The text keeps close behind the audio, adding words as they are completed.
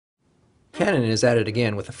Canon is at it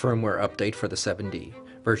again with a firmware update for the 7D.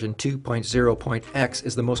 Version 2.0.x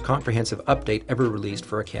is the most comprehensive update ever released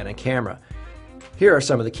for a Canon camera. Here are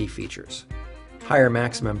some of the key features. Higher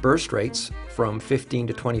maximum burst rates from 15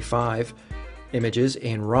 to 25 images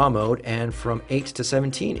in RAW mode and from 8 to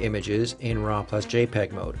 17 images in RAW plus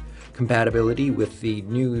JPEG mode. Compatibility with the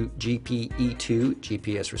new GP-E2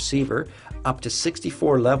 GPS receiver, up to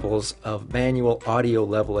 64 levels of manual audio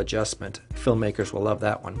level adjustment. Filmmakers will love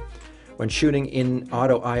that one. When shooting in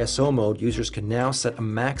auto ISO mode, users can now set a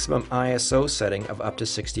maximum ISO setting of up to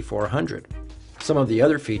 6400. Some of the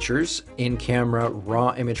other features: in-camera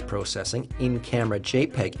RAW image processing, in-camera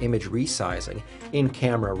JPEG image resizing,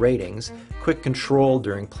 in-camera ratings, quick control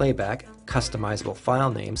during playback, customizable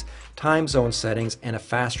file names, time zone settings, and a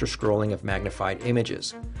faster scrolling of magnified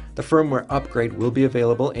images. The firmware upgrade will be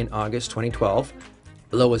available in August 2012.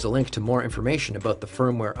 Below is a link to more information about the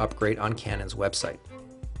firmware upgrade on Canon's website.